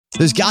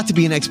There's got to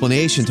be an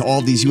explanation to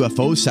all these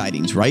UFO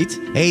sightings, right?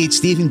 Hey, it's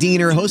Stephen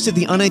Diener, host of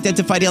the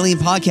Unidentified Alien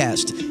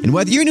Podcast. And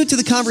whether you're new to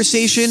the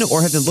conversation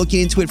or have been looking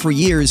into it for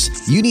years,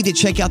 you need to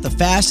check out the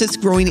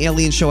fastest growing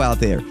alien show out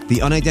there,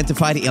 the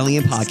Unidentified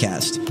Alien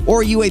Podcast,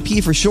 or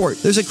UAP for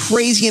short. There's a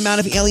crazy amount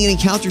of alien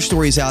encounter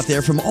stories out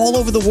there from all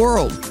over the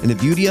world. And the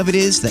beauty of it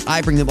is that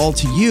I bring them all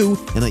to you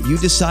and let you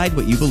decide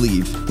what you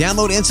believe.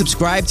 Download and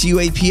subscribe to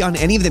UAP on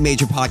any of the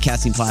major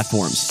podcasting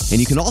platforms. And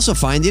you can also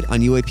find it on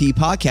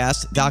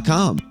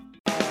UAPpodcast.com.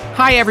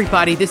 Hi,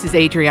 everybody. This is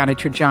Adriana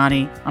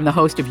Trajani. I'm the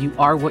host of You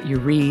Are What You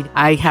Read.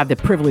 I have the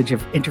privilege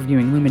of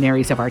interviewing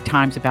luminaries of our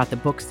times about the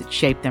books that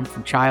shaped them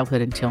from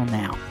childhood until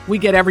now. We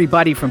get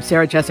everybody from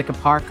Sarah Jessica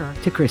Parker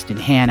to Kristen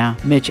Hanna,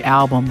 Mitch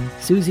Albom,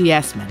 Susie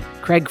Essman,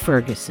 Craig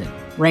Ferguson,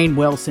 Rainn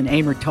Wilson,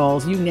 Amor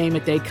Tolls, you name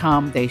it, they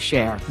come, they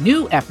share.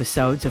 New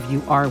episodes of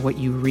You Are What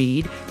You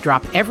Read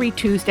drop every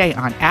Tuesday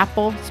on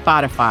Apple,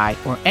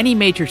 Spotify, or any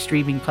major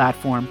streaming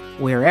platform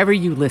wherever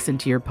you listen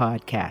to your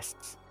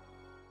podcasts.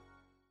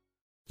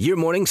 Your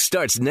morning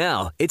starts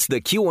now. It's the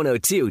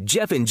Q102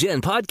 Jeff and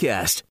Jen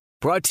podcast,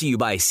 brought to you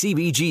by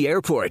CBG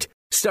Airport.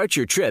 Start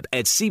your trip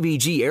at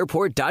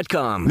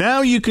CBGAirport.com.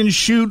 Now you can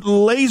shoot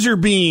laser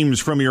beams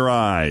from your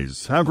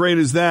eyes. How great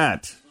is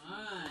that?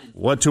 Fun.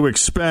 What to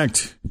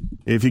expect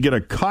if you get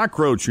a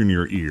cockroach in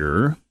your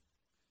ear.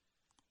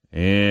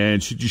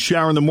 And should you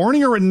shower in the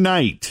morning or at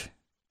night?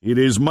 It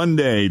is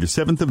Monday, the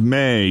 7th of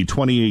May,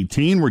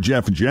 2018. We're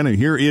Jeff and Jen, and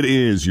here it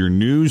is, your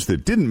news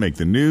that didn't make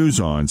the news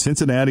on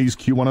Cincinnati's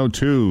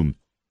Q102.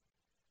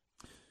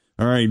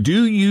 All right,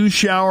 do you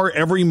shower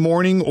every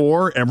morning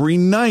or every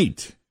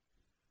night?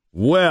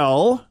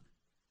 Well,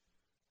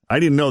 I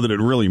didn't know that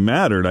it really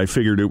mattered. I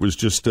figured it was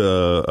just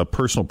a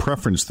personal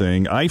preference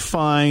thing. I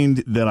find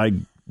that I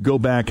go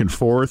back and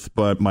forth,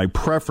 but my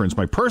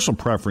personal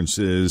preference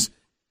is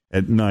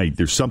at night.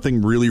 There's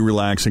something really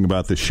relaxing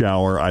about the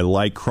shower. I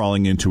like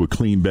crawling into a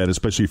clean bed,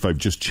 especially if I've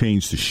just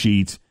changed the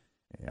sheets.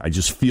 I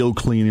just feel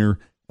cleaner,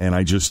 and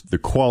the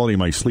quality of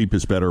my sleep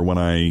is better when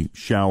I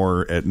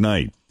shower at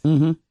night.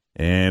 Mm-hmm.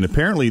 And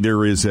apparently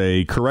there is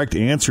a correct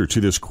answer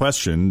to this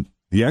question.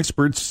 The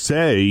experts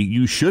say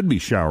you should be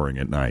showering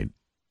at night.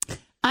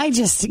 I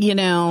just,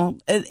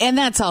 and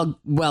that's all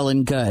well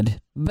and good.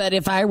 But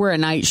if I were a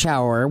night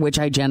shower, which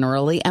I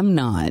generally am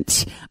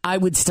not, I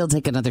would still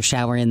take another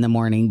shower in the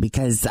morning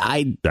because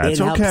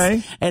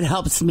it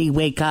helps me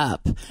wake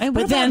up. And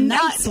but then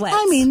night sweats?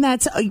 I mean,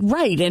 that's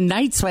right. And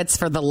night sweats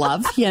for the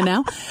love,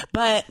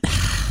 But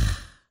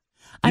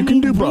you can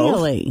do both.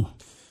 Really.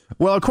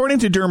 Well, according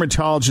to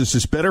dermatologists,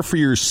 it's better for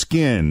your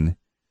skin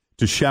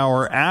to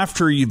shower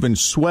after you've been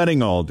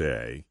sweating all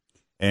day.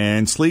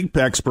 And sleep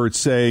experts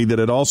say that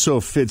it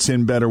also fits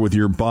in better with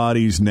your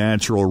body's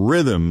natural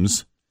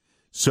rhythms.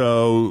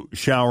 So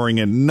showering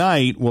at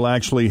night will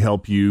actually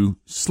help you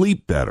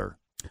sleep better.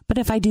 But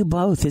if I do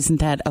both,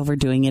 isn't that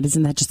overdoing it?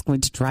 Isn't that just going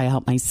to dry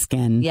out my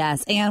skin?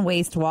 Yes, and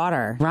waste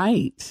water.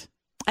 Right.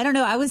 I don't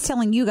know. I was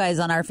telling you guys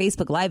on our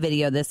Facebook Live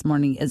video this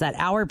morning is that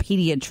our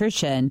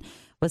pediatrician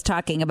was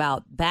talking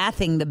about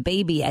bathing the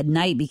baby at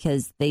night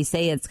because they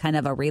say it's kind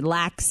of a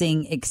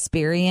relaxing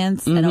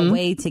experience and a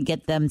way to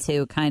get them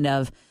to kind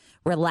of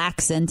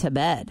relax into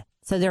bed.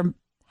 So there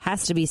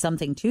has to be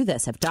something to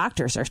this if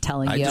doctors are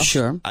telling you.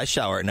 Sure. I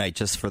shower at night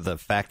just for the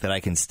fact that I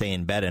can stay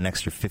in bed an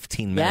extra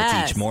 15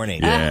 minutes each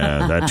morning.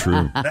 Yeah, that's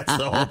true. That's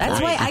the whole point.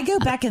 That's why I go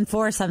back and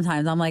forth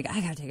sometimes. I'm like, I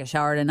got to take a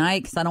shower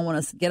tonight because I don't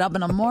want to get up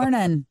in the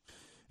morning.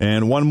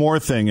 And one more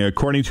thing,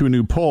 according to a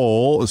new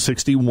poll,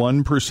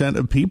 61%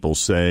 of people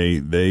say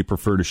they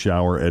prefer to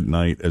shower at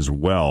night as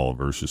well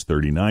versus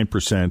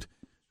 39%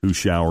 who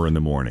shower in the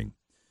morning.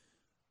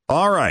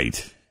 All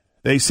right.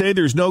 They say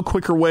there's no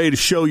quicker way to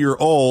show you're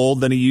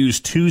old than to use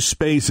two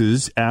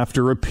spaces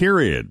after a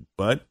period.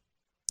 But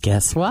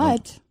guess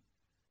what?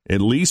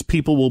 At least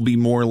people will be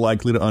more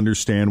likely to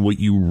understand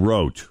what you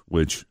wrote,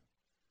 which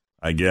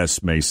I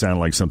guess may sound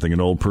like something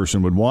an old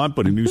person would want.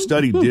 But a new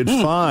study did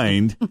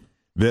find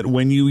that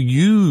when you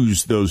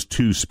use those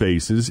two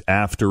spaces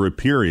after a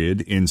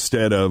period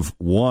instead of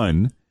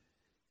one,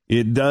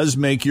 it does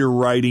make your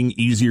writing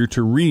easier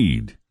to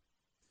read.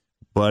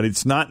 But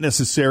it's not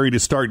necessary to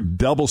start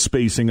double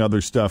spacing other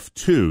stuff,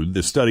 too.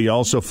 The study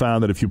also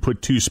found that if you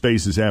put two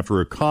spaces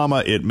after a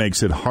comma, it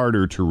makes it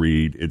harder to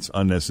read. It's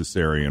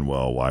unnecessary, and,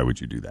 well, why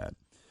would you do that?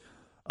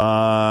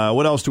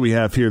 What else do we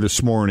have here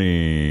this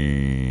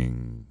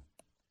morning?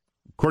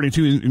 According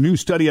to a new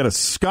study out of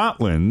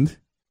Scotland,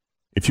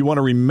 if you want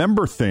to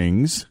remember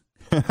things,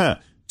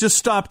 just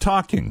stop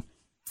talking.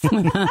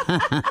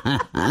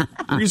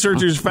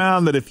 Researchers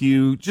found that if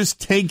you just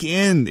take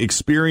in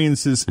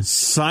experiences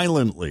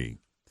silently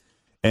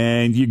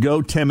and you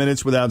go 10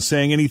 minutes without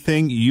saying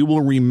anything, you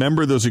will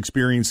remember those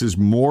experiences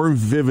more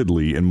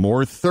vividly and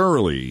more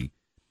thoroughly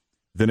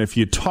than if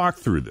you talk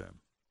through them.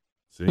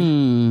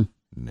 See?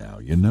 Now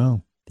you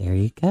know. There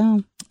you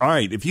go. All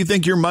right. If you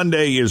think your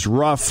Monday is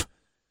rough,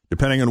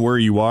 depending on where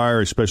you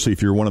are, especially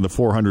if you're one of the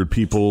 400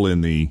 people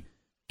in the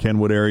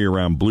Kenwood area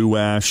around Blue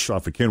Ash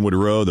off of Kenwood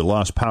Road that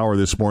lost power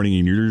this morning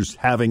and you're just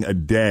having a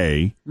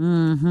day,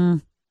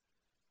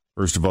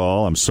 First of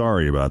all, I'm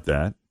sorry about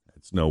that.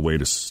 It's no way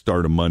to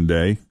start a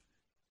Monday.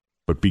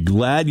 But be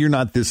glad you're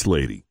not this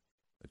lady.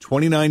 A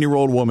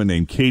 29-year-old woman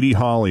named Katie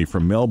Hawley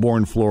from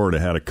Melbourne, Florida,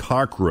 had a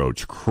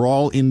cockroach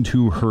crawl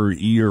into her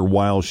ear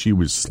while she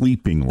was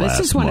sleeping last month.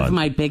 This is one of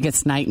my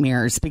biggest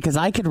nightmares because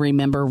I could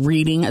remember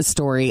reading a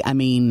story,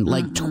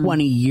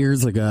 20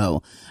 years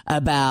ago,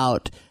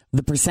 about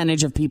the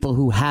percentage of people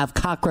who have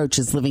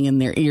cockroaches living in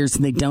their ears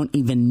and they don't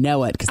even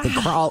know it because they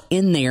crawl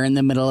in there in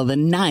the middle of the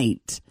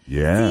night.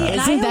 Yeah.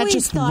 Isn't that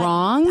just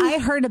wrong? I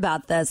heard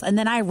about this and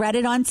then I read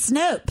it on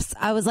Snopes.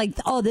 I was like,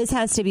 oh, this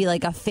has to be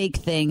like a fake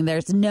thing.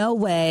 There's no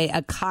way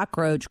a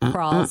cockroach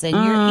crawls in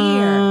your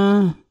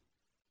ear.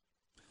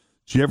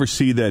 Did you ever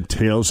see that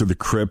Tales of the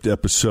Crypt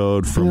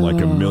episode from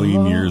like a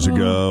million years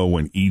ago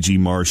when E.G.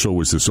 Marshall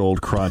was this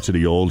old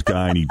crotchety old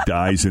guy and he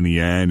dies in the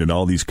end and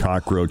all these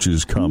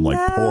cockroaches come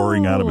like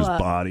pouring out of his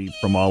body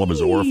from all of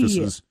his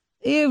orifices?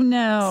 Ew,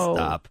 no.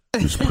 Stop.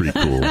 It was pretty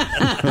cool.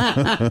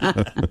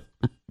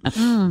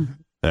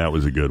 That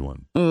was a good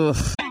one. Ugh.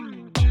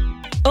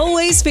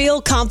 Always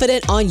feel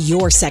confident on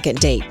your second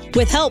date.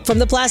 With help from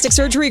the Plastic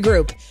Surgery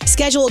Group.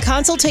 Schedule a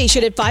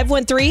consultation at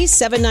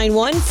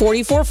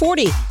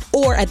 513-791-4440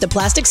 or at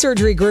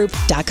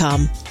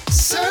theplasticsurgerygroup.com.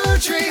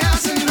 Surgery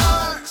has an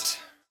art.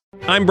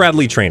 I'm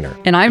Bradley Trainer.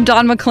 And I'm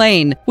Don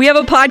McClain. We have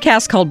a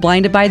podcast called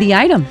Blinded by the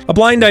Item. A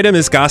blind item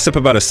is gossip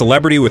about a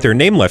celebrity with their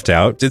name left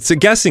out. It's a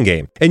guessing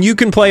game, and you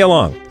can play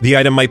along. The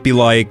item might be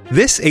like,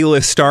 this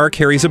A-list star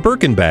carries a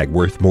Birkin bag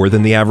worth more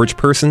than the average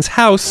person's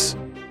house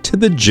to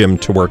the gym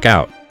to work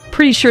out.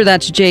 Pretty sure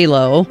that's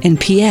J-Lo. And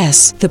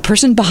P.S. the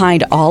person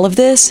behind all of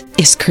this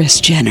is Kris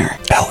Jenner,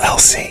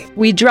 LLC.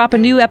 We drop a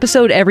new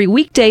episode every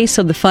weekday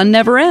so the fun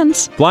never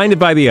ends. Blinded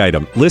by the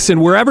Item. Listen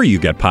wherever you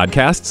get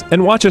podcasts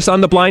and watch us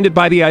on the Blinded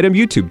by the Item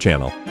YouTube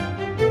channel.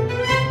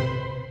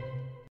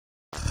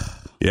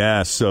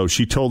 Yeah, so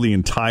she told the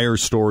entire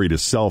story to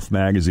Self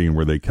magazine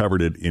where they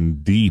covered it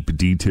in deep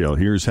detail.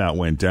 Here's how it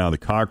went down. The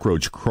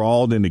cockroach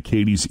crawled into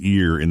Katie's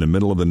ear in the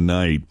middle of the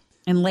night.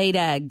 And laid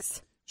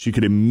eggs. She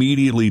could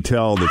immediately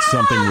tell that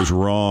something was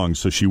wrong,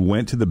 so she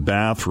went to the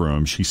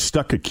bathroom. She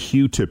stuck a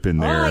Q-tip in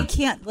there. Oh, I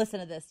can't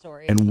listen to this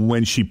story. And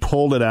when she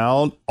pulled it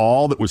out,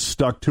 all that was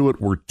stuck to it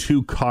were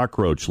 2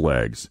 cockroach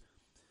legs.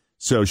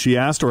 So she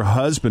asked her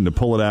husband to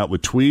pull it out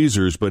with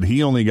tweezers, but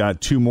he only got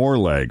 2 more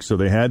legs, so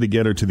they had to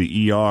get her to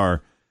the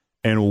ER.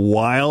 And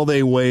while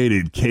they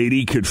waited,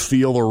 Katie could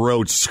feel the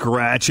roach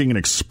scratching and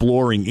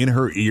exploring in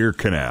her ear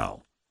canal.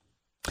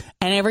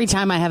 And every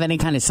time I have any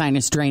kind of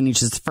sinus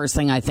drainage, it's the first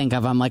thing I think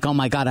of. I'm like, oh,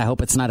 my God, I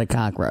hope it's not a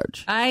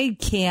cockroach. I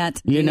can't.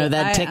 You know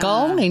that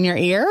tickle in your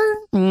ear?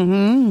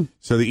 Mm-hmm.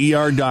 So the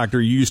ER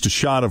doctor used a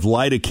shot of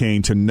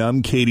lidocaine to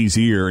numb Katie's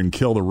ear and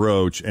kill the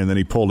roach, and then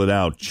he pulled it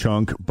out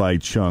chunk by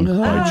chunk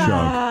by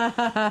chunk.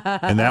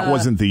 And that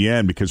wasn't the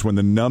end, because when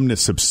the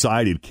numbness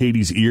subsided,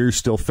 Katie's ear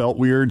still felt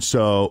weird.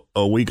 So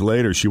a week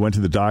later, she went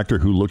to the doctor,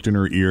 who looked in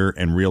her ear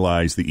and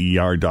realized the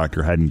ER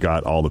doctor hadn't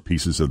got all the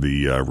pieces of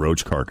the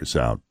roach carcass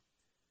out.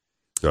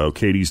 So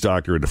Katie's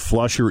doctor had to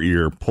flush her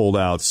ear, pulled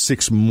out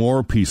 6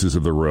 more pieces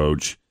of the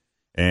roach,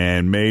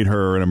 and made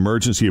her an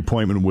emergency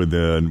appointment with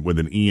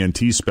an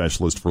ENT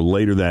specialist for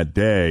later that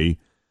day.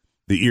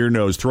 The ear,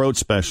 nose, throat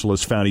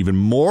specialist found even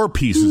more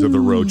pieces of the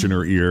roach in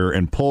her ear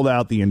and pulled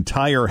out the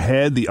entire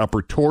head, the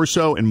upper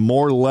torso, and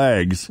more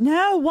legs.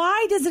 No,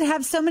 why does it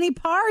have so many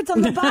parts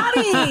on the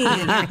body?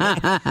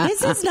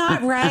 This is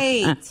not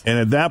right. And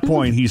at that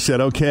point, he said,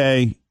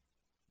 okay,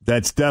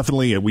 that's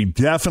definitely it. We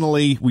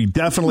definitely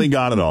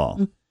got it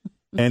all.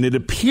 And it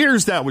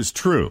appears that was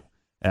true.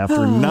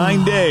 After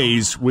 9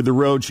 days with the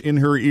roach in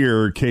her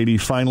ear, Katie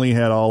finally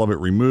had all of it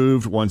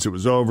removed. Once it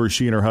was over,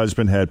 she and her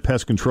husband had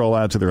pest control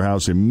out to their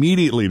house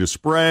immediately to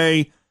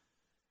spray.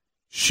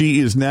 She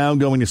is now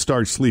going to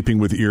start sleeping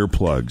with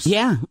earplugs.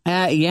 Yeah,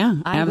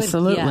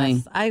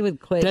 absolutely. I would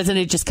quit. Doesn't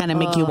it just kind of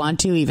make you want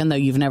to, even though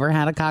you've never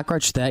had a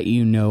cockroach that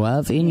you know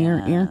of in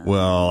your ear?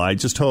 Well, I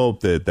just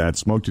hope that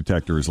smoke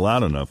detector is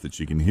loud enough that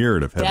she can hear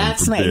it if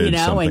heaven forbid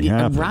something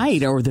happens.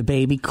 Right, or the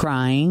baby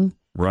crying.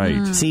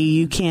 Right. See,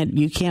 you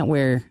can't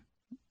wear.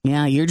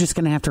 Yeah, you're just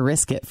going to have to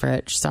risk it,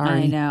 Fritch.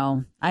 Sorry. I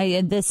know.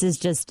 This is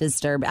just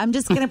disturbing. I'm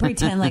just going to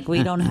pretend like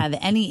we don't have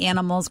any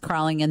animals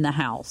crawling in the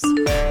house.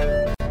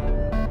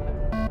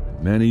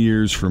 Many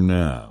years from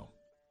now,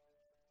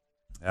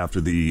 after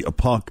the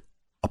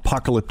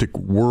apocalyptic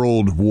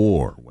world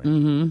war,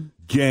 when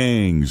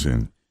gangs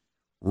and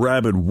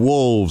rabid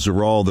wolves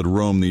are all that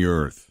roam the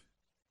earth,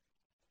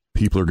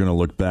 people are going to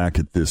look back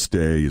at this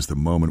day as the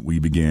moment we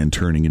began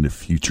turning into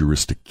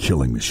futuristic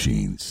killing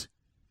machines.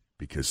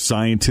 Because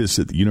scientists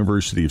at the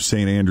University of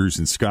St. Andrews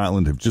in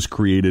Scotland have just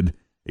created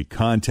a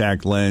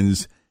contact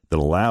lens that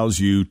allows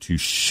you to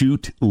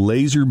shoot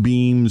laser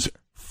beams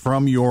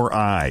from your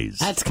eyes.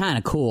 That's kind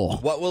of cool.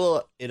 What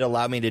will it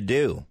allow me to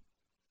do?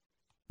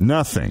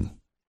 Nothing.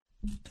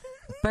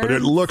 But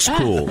it looks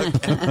cool.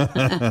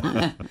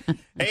 Hey,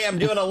 I'm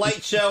doing a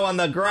light show on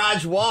the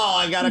garage wall.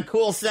 I got a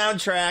cool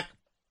soundtrack.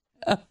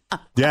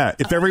 Yeah,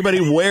 if everybody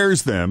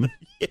wears them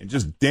and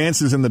just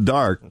dances in the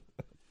dark.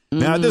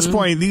 Now, at this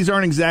point, these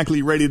aren't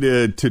exactly ready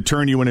to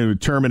turn you into a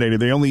Terminator.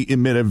 They only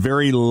emit a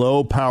very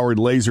low-powered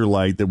laser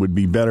light that would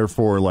be better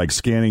for, like,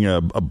 scanning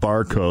a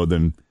barcode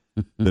than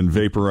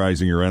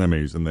vaporizing your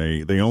enemies. And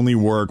they only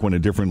work when a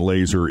different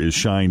laser is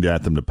shined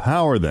at them to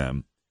power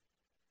them.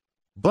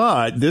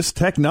 But this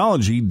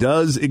technology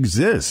does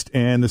exist,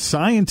 and the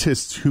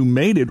scientists who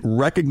made it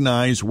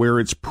recognize where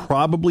it's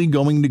probably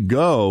going to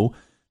go.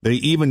 They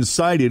even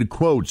cited,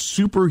 quote,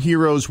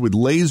 superheroes with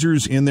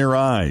lasers in their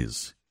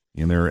eyes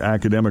in their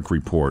academic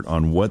report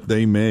on what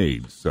they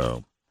made.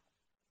 So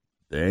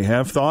they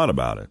have thought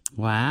about it.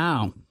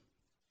 Wow.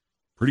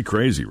 Pretty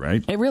crazy,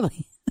 right? It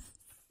really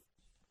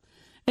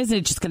isn't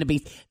it just going to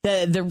be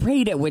the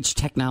rate at which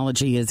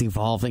technology is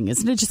evolving?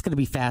 Isn't it just going to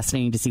be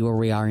fascinating to see where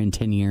we are in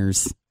 10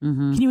 years?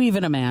 Mm-hmm. Can you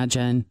even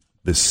imagine?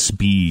 The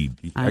speed,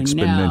 the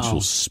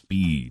exponential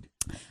speed.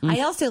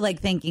 I also like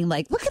thinking,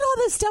 like, look at all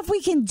this stuff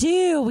we can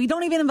do. We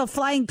don't even have a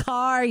flying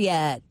car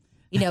yet.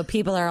 You know,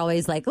 people are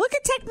always like, look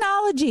at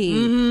technology.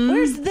 Mm-hmm.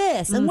 Where's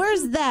this and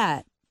where's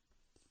that?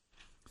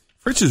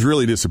 Fritz is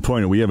really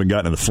disappointed we haven't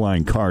gotten to the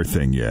flying car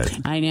thing yet.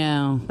 I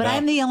know. But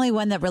I'm the only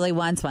one that really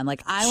wants one.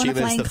 Like, I want a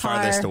flying car. She lives the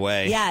farthest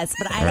away. Yes,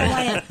 but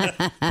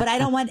I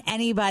don't want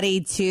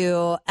anybody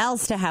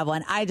else to have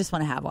one. I just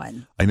want to have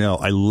one. I know.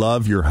 I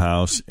love your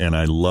house and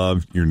I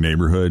love your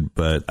neighborhood,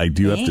 but I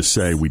do have to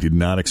say we did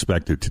not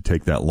expect it to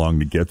take that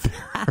long to get there.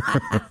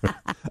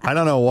 I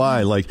don't know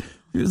why. Like,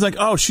 it's like,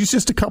 oh, she's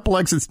just a couple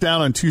exits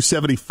down on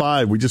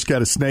 275. We just got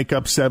to snake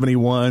up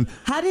 71.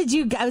 How did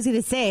you go?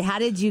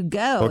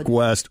 Hook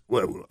west.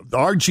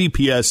 Our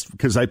GPS,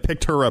 because I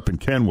picked her up in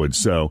Kenwood,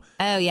 so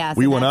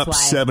we went up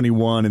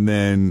 71 and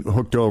then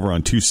hooked over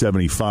on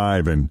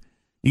 275. And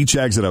each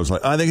exit, I was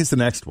like, I think it's the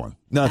next one.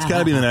 No, it's got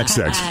to be the next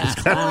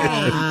exit.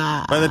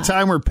 By the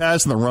time we're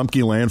passing the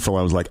Rumpke landfill,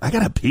 I was like, I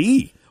got to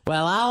pee.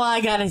 Well, all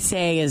I got to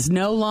say is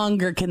no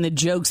longer can the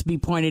jokes be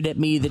pointed at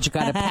me that you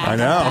got to pack I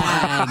know.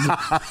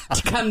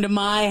 to come to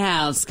my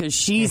house because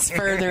she's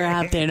further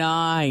out than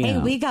I am. Hey,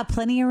 we got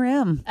plenty of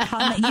room.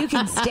 You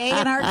can stay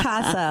in our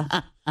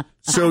casa.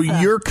 So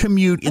your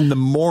commute in the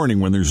morning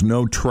when there's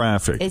no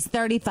traffic is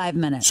 35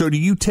 minutes.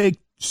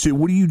 So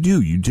what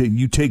do?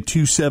 You take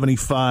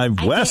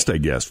 275 west, I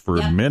guess, for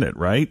a minute,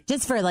 right?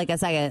 Just for like a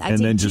second. And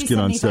then just get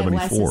on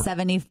 74.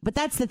 70. But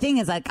that's the thing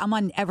is, like, I'm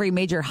on every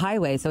major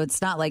highway, so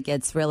it's not like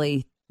it's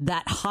really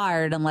that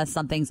hard unless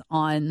something's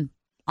on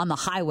the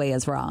highway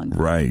is wrong.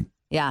 Right.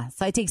 Yeah.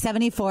 So I take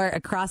 74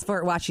 across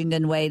Fort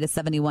Washington Way to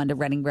 71 to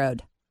Reading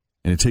Road.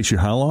 And it takes you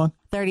how long?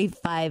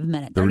 35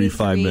 minutes.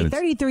 35 minutes.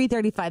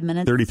 35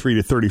 minutes. 33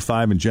 to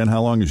 35. And Jen,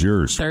 how long is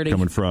yours? 30.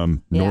 Coming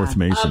from North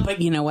Mason.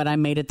 But you know what? I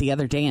made it the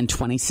other day in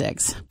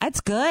 26. That's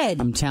good.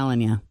 I'm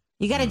telling you.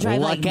 You got to drive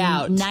like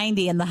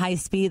 90 in the high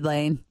speed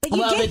lane. But you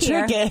get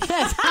here.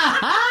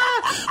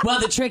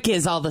 The trick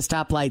is all the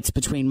stoplights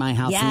between my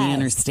house and the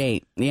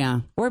interstate.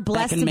 Yeah. We're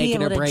blessed to be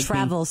able to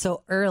travel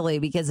so early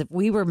because if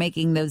we were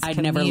making those I'd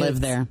never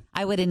live there.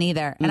 I wouldn't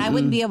either. And I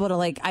wouldn't be able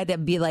to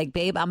I'd be like,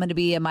 babe, I'm going to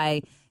be in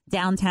my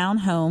downtown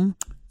home.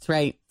 That's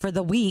right. For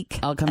the week.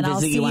 I'll come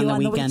visit you on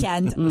the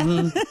weekend.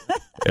 Mm-hmm.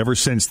 Ever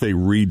since they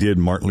redid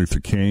Martin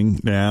Luther King,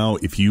 now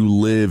if you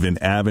live in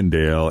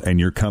Avondale and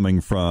you're coming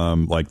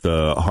from like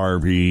the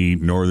Harvey,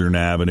 Northern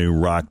Avenue,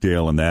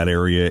 Rockdale, and that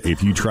area,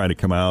 if you try to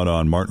come out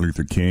on Martin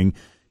Luther King,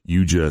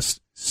 you just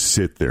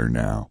sit there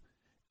now.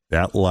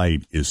 That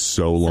light is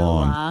so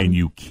long, and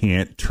you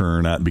can't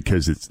turn up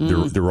because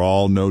they're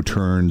all no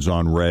turns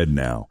on red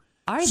now.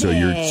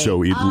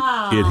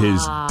 It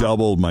has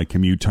doubled my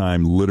commute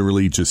time,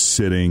 literally just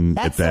sitting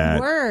at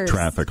that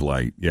traffic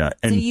light. Yeah,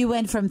 and so you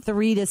went from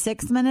 3 to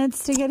 6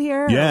 minutes to get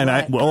here. Yeah,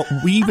 and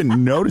we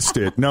even noticed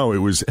it. No, it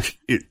was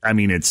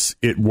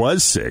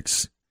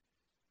 6.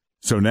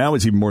 So now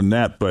it's even more than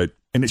that,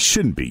 and it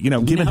shouldn't be,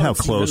 given how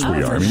close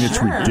we are. I mean,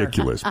 it's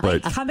ridiculous.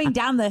 But coming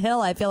down the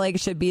hill, I feel like it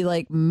should be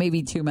like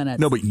maybe 2 minutes.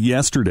 No, but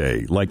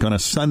yesterday, like on a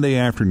Sunday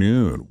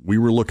afternoon, we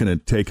were looking to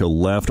take a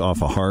left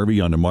off of Harvey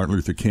onto Martin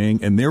Luther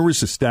King, and there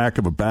was a stack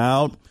of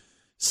about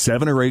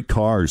 7 or 8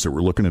 cars that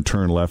were looking to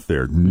turn left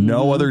there.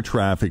 No other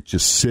traffic,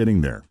 just sitting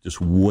there, just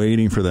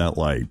waiting for that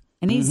light.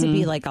 It needs to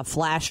be like a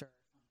flasher.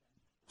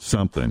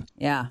 Something.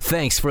 Yeah.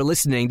 Thanks for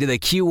listening to the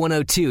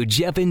Q102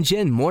 Jeff and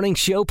Jen Morning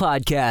Show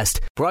podcast,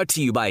 brought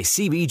to you by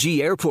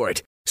CBG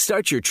Airport.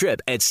 Start your trip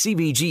at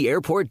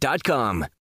CBGAirport.com.